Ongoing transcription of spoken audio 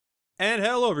And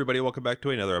hello everybody, welcome back to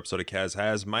another episode of Kaz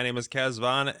Has. My name is Kaz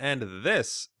Von, and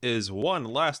this is One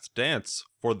Last Dance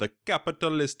for the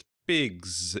Capitalist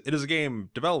Pigs. It is a game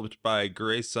developed by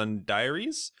Grayson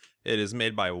Diaries. It is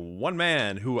made by one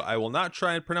man, who I will not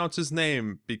try and pronounce his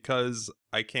name, because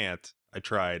I can't. I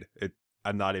tried.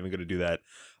 I'm not even going to do that.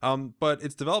 But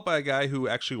it's developed by a guy who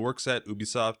actually works at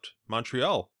Ubisoft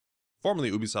Montreal,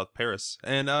 formerly Ubisoft Paris,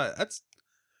 and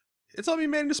it's all being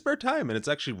made in his spare time, and it's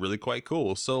actually really quite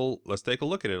cool. So let's take a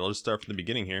look at it. I'll just start from the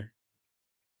beginning here.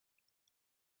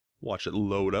 Watch it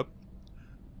load up.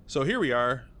 So here we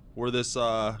are. We're this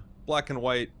black and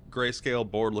white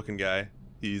grayscale board looking guy.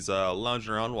 He's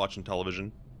lounging around watching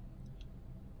television.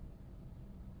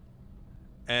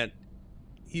 And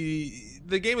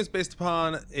the game is based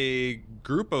upon a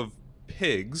group of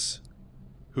pigs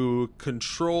who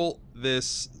control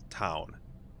this town,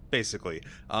 basically.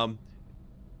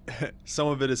 Some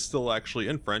of it is still actually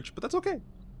in French, but that's okay.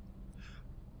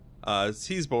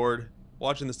 He's bored,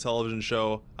 watching this television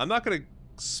show. I'm not going to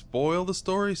spoil the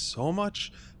story so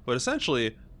much, but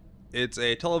essentially, it's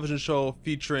a television show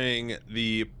featuring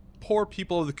the poor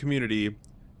people of the community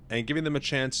and giving them a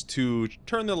chance to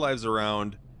turn their lives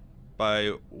around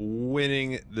by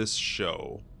winning this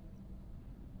show.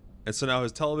 And so now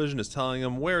his television is telling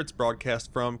him where it's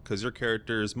broadcast from, because your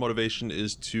character's motivation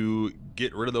is to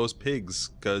get rid of those pigs,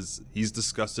 because he's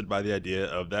disgusted by the idea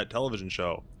of that television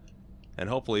show. And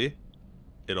hopefully,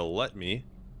 it'll let me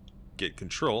get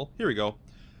control. Here we go.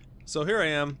 So here I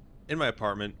am, in my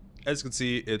apartment. As you can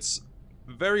see, it's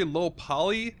very low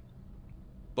poly,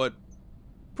 but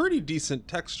pretty decent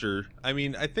texture. I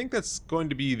mean, I think that's going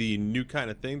to be the new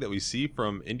kind of thing that we see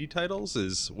from indie titles,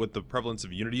 is with the prevalence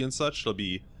of Unity and such, it'll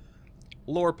be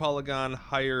lower polygon,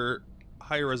 higher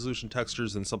resolution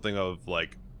textures than something of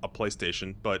like a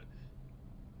PlayStation. But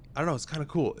I don't know, it's kind of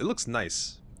cool. It looks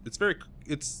nice.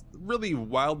 It's really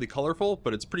wildly colorful,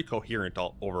 but it's pretty coherent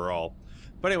overall.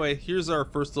 But anyway, here's our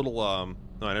first little no,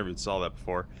 I never even saw that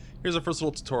before. Here's our first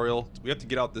little tutorial. We have to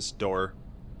get out this door,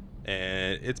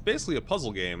 and it's basically a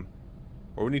puzzle game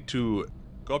where we need to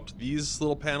go up to these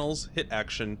little panels, hit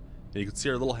action, and you can see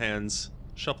our little hands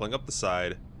shuffling up the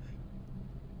side.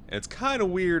 And it's kind of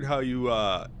weird how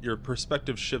your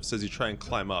perspective shifts as you try and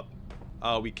climb up.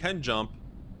 We can jump.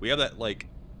 We have that, like,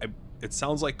 it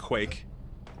sounds like Quake.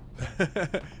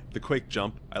 The Quake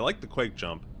jump. I like the Quake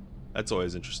jump. That's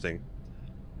always interesting.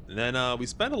 And then we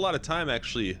spend a lot of time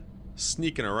actually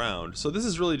sneaking around. So this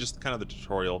is really just kind of the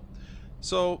tutorial.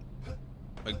 So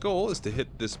my goal is to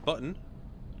hit this button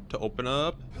to open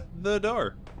up the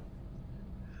door.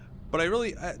 But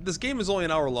this game is only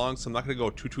an hour long, so I'm not going to go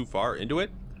too far into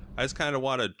it. I just kind of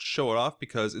want to show it off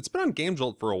because it's been on Game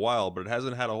Jolt for a while, but it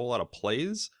hasn't had a whole lot of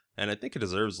plays, and I think it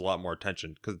deserves a lot more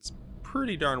attention because it's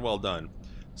pretty darn well done.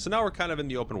 So now we're kind of in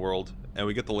the open world, and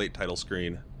we get the late title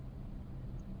screen.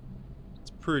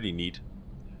 It's pretty neat.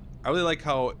 I really like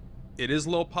how it is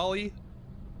low poly,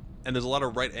 and there's a lot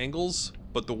of right angles,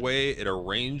 but the way it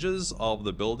arranges all of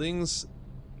the buildings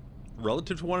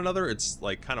relative to one another, it's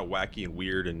like kind of wacky and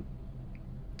weird, and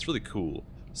it's really cool.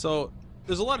 So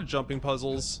there's a lot of jumping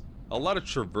puzzles, a lot of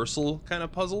traversal kind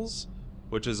of puzzles,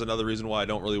 which is another reason why I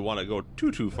don't really want to go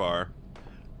too far.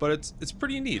 But it's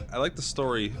pretty neat. I like the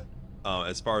story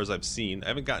as far as I've seen. I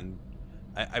haven't gotten...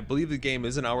 I believe the game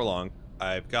is an hour long.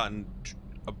 I've gotten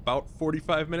about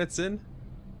 45 minutes in.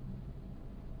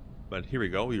 But here we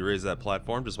go. We raise that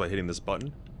platform just by hitting this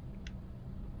button.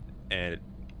 And it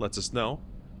lets us know.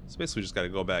 So basically we just got to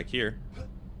go back here.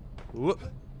 Whoop.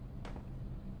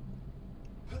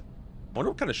 I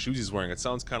wonder what kind of shoes he's wearing. It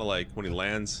sounds kind of like when he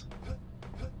lands.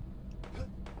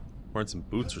 Wearing some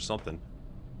boots or something.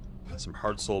 Some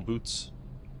hard sole boots.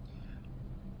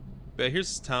 But here's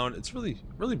this town. It's really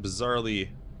bizarrely...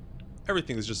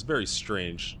 Everything is just very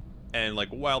strange. And like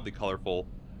wildly colorful.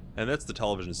 And that's the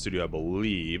television studio, I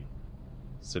believe.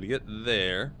 So to get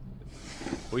there...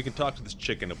 We can talk to this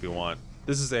chicken if we want.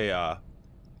 This is a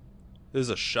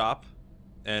shop.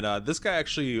 And this guy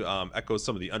actually echoes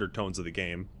some of the undertones of the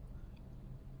game.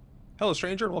 Hello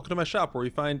stranger, and welcome to my shop where we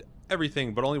find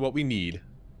everything but only what we need.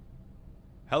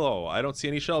 Hello, I don't see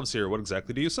any shelves here. What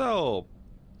exactly do you sell?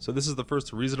 So this is the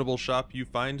first reasonable shop you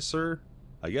find, sir?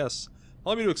 I guess.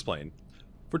 Allow me to explain.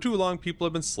 For too long, people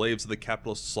have been slaves of the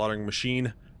capitalist slaughtering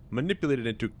machine, manipulated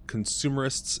into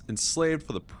consumerists, enslaved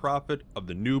for the profit of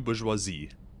the new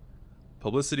bourgeoisie.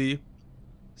 Publicity,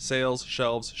 sales,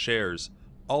 shelves, shares.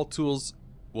 All tools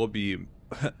will be...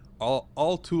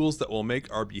 all tools that will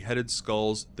make our beheaded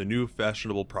skulls the new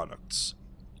fashionable products.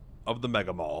 Of the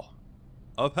Mega Mall.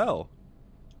 Of hell.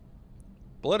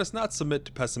 But let us not submit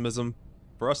to pessimism.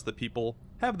 For us, the people,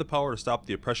 have the power to stop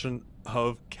the oppression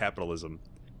of capitalism.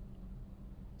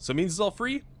 So it means it's all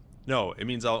free? No, it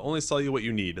means I'll only sell you what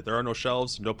you need. There are no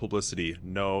shelves, no publicity,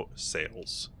 no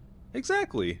sales.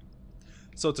 Exactly.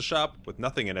 So it's a shop with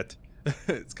nothing in it.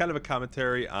 It's kind of a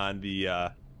commentary on the,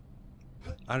 I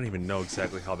don't even know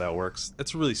exactly how that works.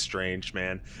 It's really strange,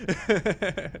 man.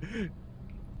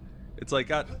 It's like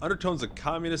got undertones of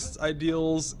communist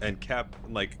ideals and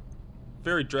like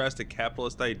very drastic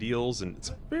capitalist ideals, and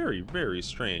it's very, very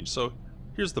strange. So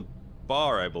here's the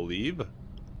bar, I believe.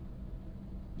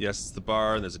 Yes, it's the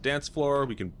bar, and there's a dance floor.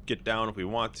 We can get down if we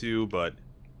want to, but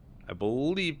I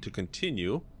believe to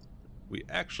continue, we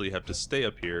actually have to stay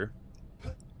up here.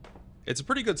 It's a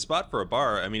pretty good spot for a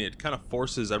bar. I mean, it kind of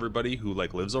forces everybody who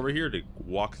like lives over here to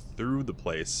walk through the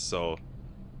place, so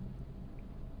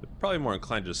they're probably more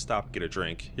inclined to just stop and get a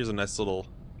drink. Here's a nice little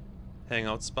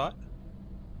hangout spot.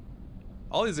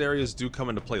 All these areas do come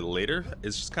into play later.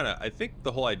 It's just kind of, I think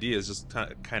the whole idea is just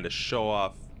kind of show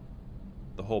off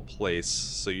the whole place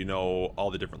so you know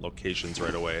all the different locations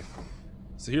right away.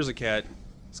 So here's a cat.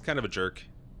 He's kind of a jerk.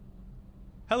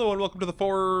 Hello and welcome to the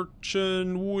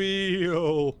fortune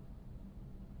wheel.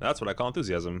 That's what I call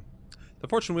enthusiasm. The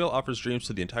fortune wheel offers dreams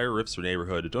to the entire Rifts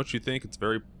neighborhood. Don't you think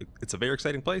it's a very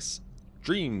exciting place?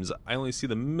 Dreams. I only see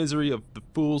the misery of the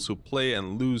fools who play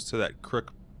and lose to that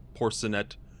crook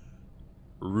porcenet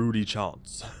Rudy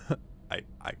Chance.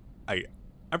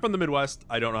 I'm from the Midwest.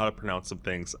 I don't know how to pronounce some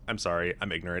things. I'm sorry.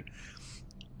 I'm ignorant.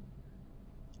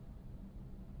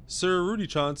 Sir Rudy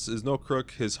Chance is no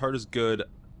crook. His heart is good.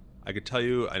 I could tell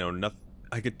you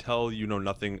you know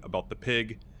nothing about the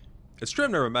pig. It's true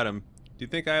I've never met him. Do you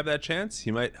think I have that chance?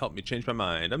 He might help me change my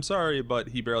mind. I'm sorry, but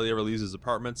he barely ever leaves his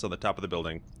apartments on the top of the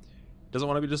building. Doesn't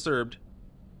want to be disturbed.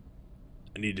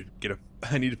 I need to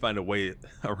find a way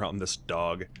around this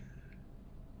dog.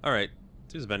 Alright,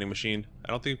 here's a vending machine. I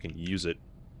don't think we can use it.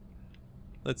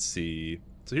 Let's see.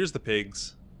 So here's the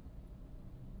pigs.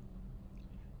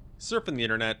 Surfing the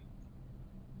internet.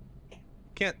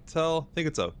 Can't tell. I think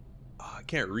it's a... Oh, I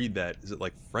can't read that. Is it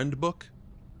like friend book?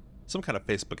 Some kind of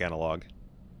Facebook analog.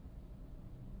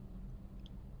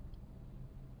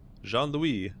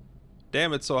 Jean-Louis.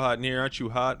 Damn, it's so hot in here. Aren't you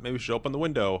hot? Maybe we should open the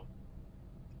window.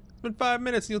 It's been 5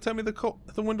 minutes and you'll tell me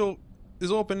the window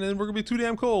is open and we're gonna be too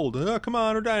damn cold. Come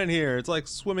on, we're dying here. It's like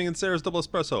swimming in Sarah's double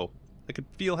espresso. I could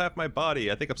feel half my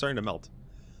body. I think I'm starting to melt.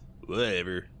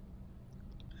 Whatever.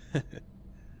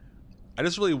 I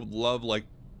just really love, like,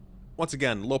 once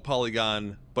again, low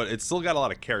polygon, but it's still got a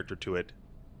lot of character to it.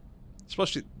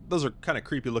 Especially, those are kind of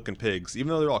creepy looking pigs. Even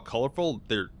though they're all colorful,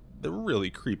 they're really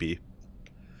creepy.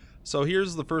 So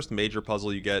here's the first major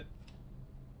puzzle you get.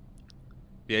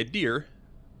 The idea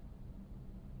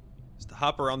is to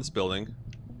hop around this building.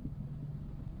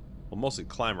 Well, mostly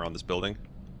climb around this building.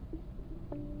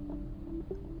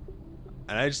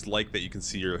 And I just like that you can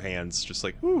see your hands just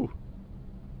like, ooh.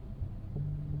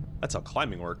 That's how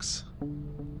climbing works.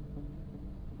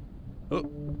 Oh.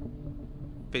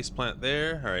 Faceplant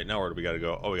there. Alright, now where do we gotta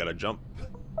go? Oh, we gotta jump.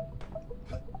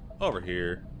 Over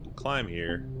here. Climb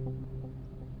here.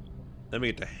 Then we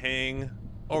get to hang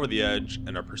over the edge,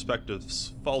 and our perspective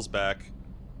falls back.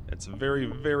 It's very,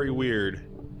 very weird.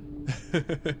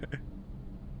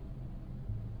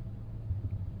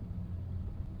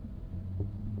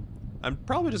 I'm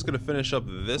probably just gonna finish up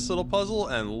this little puzzle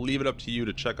and leave it up to you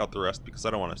to check out the rest because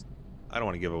I don't want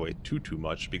to give away too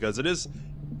much, because it is,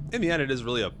 in the end, it is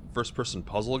really a first-person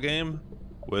puzzle game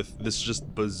with this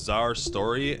just bizarre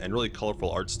story and really colorful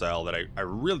art style that I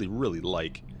really, really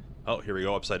like. Oh, here we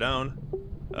go, upside down.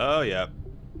 Oh yeah.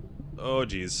 Oh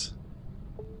geez.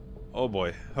 Oh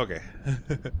boy. Okay.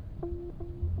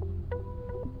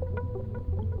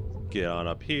 Get on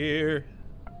up here.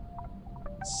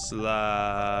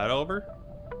 Slide over.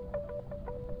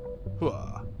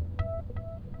 The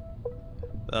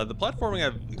platforming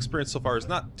I've experienced so far is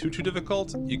not too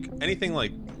difficult. Anything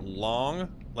like long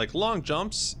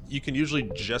jumps, you can usually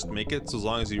just make it, so as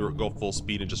long as you go full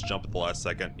speed and just jump at the last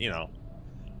second, you know.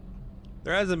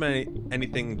 There hasn't been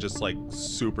anything just like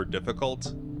super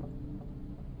difficult.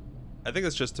 I think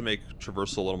it's just to make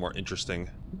traversal a little more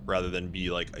interesting rather than be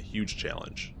like a huge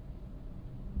challenge.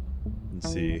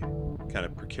 Let's see, kind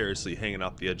of precariously hanging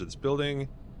off the edge of this building.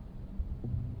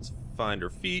 Let's find our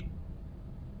feet.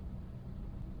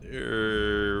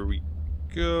 There we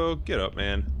go. Get up,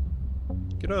 man.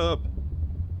 Get up.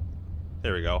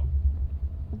 There we go.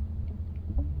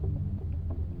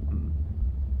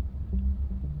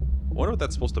 I wonder what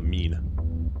that's supposed to mean.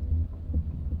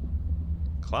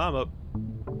 Climb up.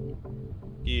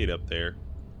 Get up there.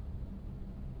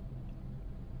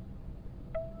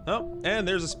 Oh, and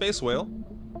there's a space whale.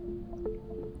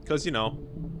 Because, you know,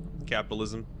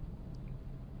 capitalism.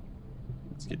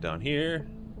 Let's get down here.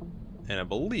 And I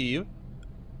believe...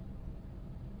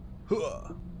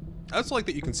 I also like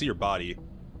that you can see your body.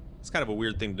 It's kind of a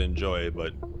weird thing to enjoy,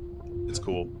 but it's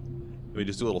cool. Let me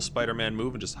just do a little Spider-Man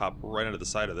move and just hop right onto the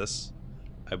side of this.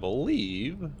 I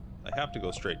believe I have to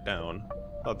go straight down.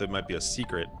 Thought there might be a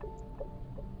secret.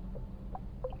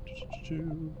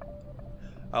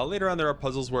 Later on there are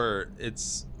puzzles where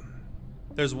it's...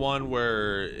 There's one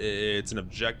where it's an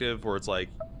objective where it's like,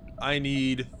 I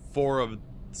need 4 of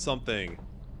something,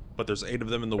 but there's 8 of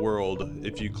them in the world.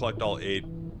 If you collect all 8,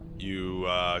 you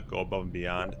go above and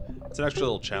beyond. It's an extra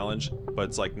little challenge, but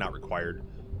it's like not required.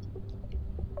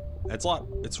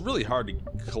 It's really hard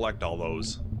to collect all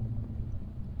those.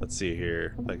 Let's see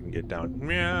here if I can get down.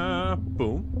 Yeah,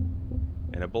 boom.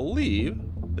 And I believe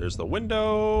there's the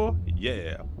window.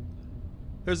 Yeah.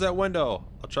 There's that window.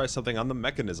 I'll try something on the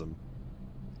mechanism.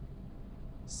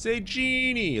 Say,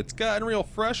 Genie, it's gotten real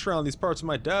fresh around these parts of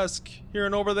my desk, here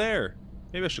and over there.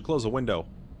 Maybe I should close the window.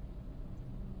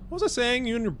 What was I saying?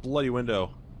 You and your bloody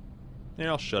window.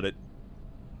 Yeah, I'll shut it.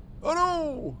 Oh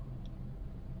no!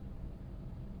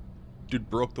 Dude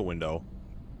broke the window.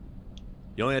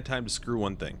 You only had time to screw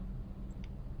one thing.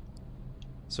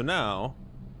 So now,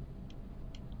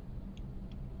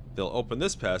 they'll open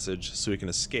this passage so we can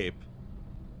escape.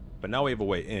 But now we have a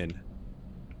way in.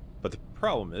 But the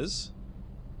problem is,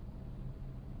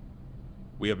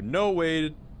 we have no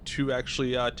way to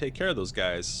actually take care of those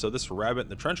guys. So this rabbit in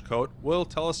the trench coat will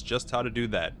tell us just how to do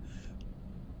that.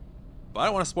 But I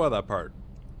don't want to spoil that part,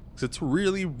 because it's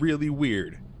really, really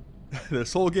weird.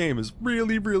 This whole game is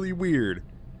really, really weird.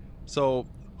 So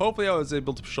hopefully I was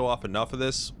able to show off enough of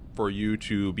this for you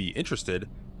to be interested.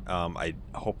 I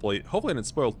hopefully I didn't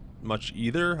spoil much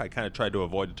either. I kind of tried to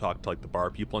avoid to talk to like the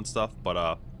bar people and stuff,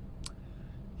 but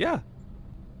yeah.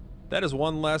 That is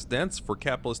One Last Dance for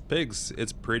Capitalist Pigs.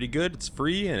 It's pretty good, it's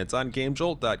free, and it's on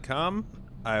GameJolt.com.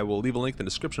 I will leave a link in the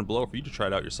description below for you to try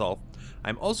it out yourself.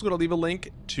 I'm also going to leave a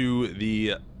link to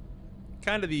the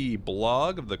kind of the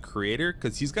blog of the creator,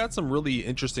 because he's got some really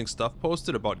interesting stuff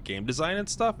posted about game design and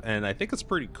stuff, and I think it's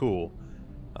pretty cool.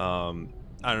 I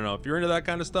don't know, if you're into that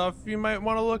kind of stuff, you might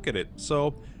want to look at it.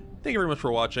 So, thank you very much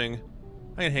for watching.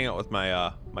 I'm going to hang out with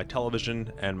my my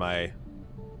television and my, I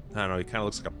don't know, he kind of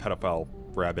looks like a pedophile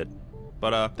rabbit.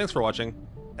 But thanks for watching,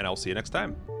 and I'll see you next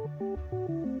time.